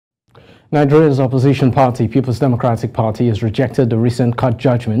Nigeria's opposition party, People's Democratic Party, has rejected the recent court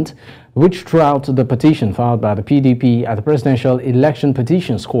judgment which threw out the petition filed by the PDP at the Presidential Election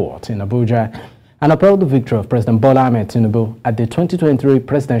Petitions Court in Abuja and upheld the victory of President Bola Ahmed Tinubu at the 2023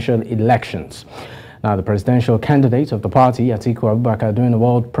 presidential elections. Now, the presidential candidate of the party, Atiku Abubakar, during a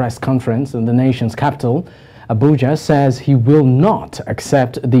World Press Conference in the nation's capital, Abuja, says he will not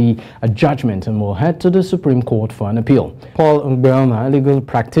accept the judgment and will head to the Supreme Court for an appeal. Paul Mgbeoma, a legal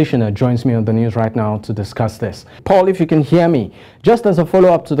practitioner, joins me on the news right now to discuss this. Paul, if you can hear me, just as a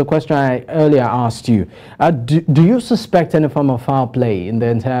follow-up to the question I earlier asked you, do you suspect any form of foul play in the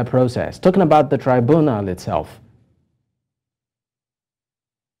entire process? Talking about the tribunal itself.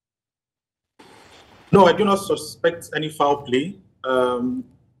 No, I do not suspect any foul play.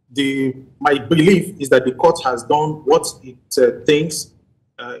 My belief is that the court has done what it thinks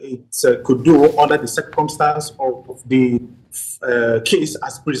it could do under the circumstance of the case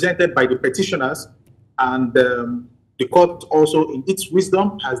as presented by the petitioners, and the court also, in its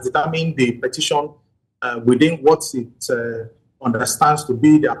wisdom, has determined the petition within what it understands to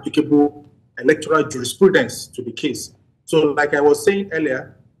be the applicable electoral jurisprudence to the case. So, like I was saying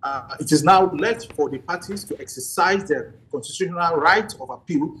earlier, it is now left for the parties to exercise their constitutional right of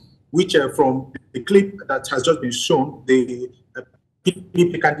appeal, which from the clip that has just been shown, the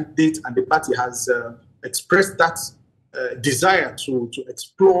PDP candidate and the party has expressed that desire to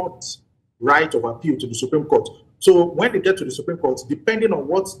explore right of appeal to the Supreme Court. So when they get to the Supreme Court, depending on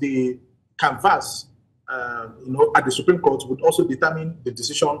what they canvass, at the Supreme Court, would also determine the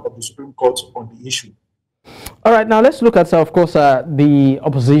decision of the Supreme Court on the issue. All right, now let's look at, of course, the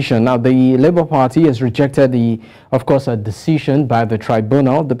opposition. Now, the Labour Party has rejected a decision by the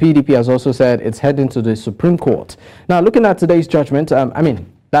tribunal. The PDP has also said it's heading to the Supreme Court. Now, looking at today's judgment,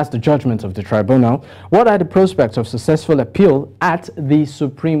 that's the judgment of the tribunal. What are the prospects of successful appeal at the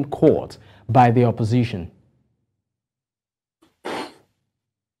Supreme Court by the opposition?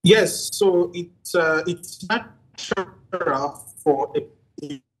 Yes, so it's natural for a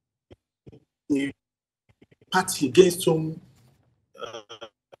party against whom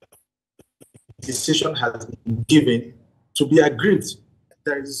decision has been given to be aggrieved.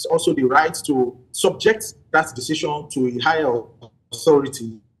 There is also the right to subject that decision to a higher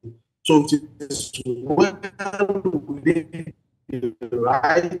authority. So it is well within the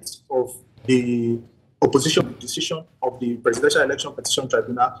right of the opposition decision of the Presidential Election Petition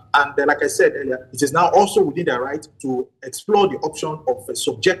Tribunal. And like I said earlier, it is now also within their right to explore the option of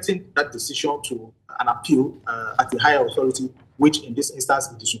subjecting that decision to an appeal at the higher authority, which in this instance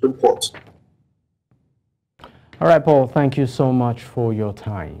is the Supreme Court. All right, Paul, thank you so much for your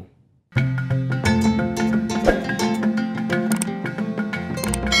time.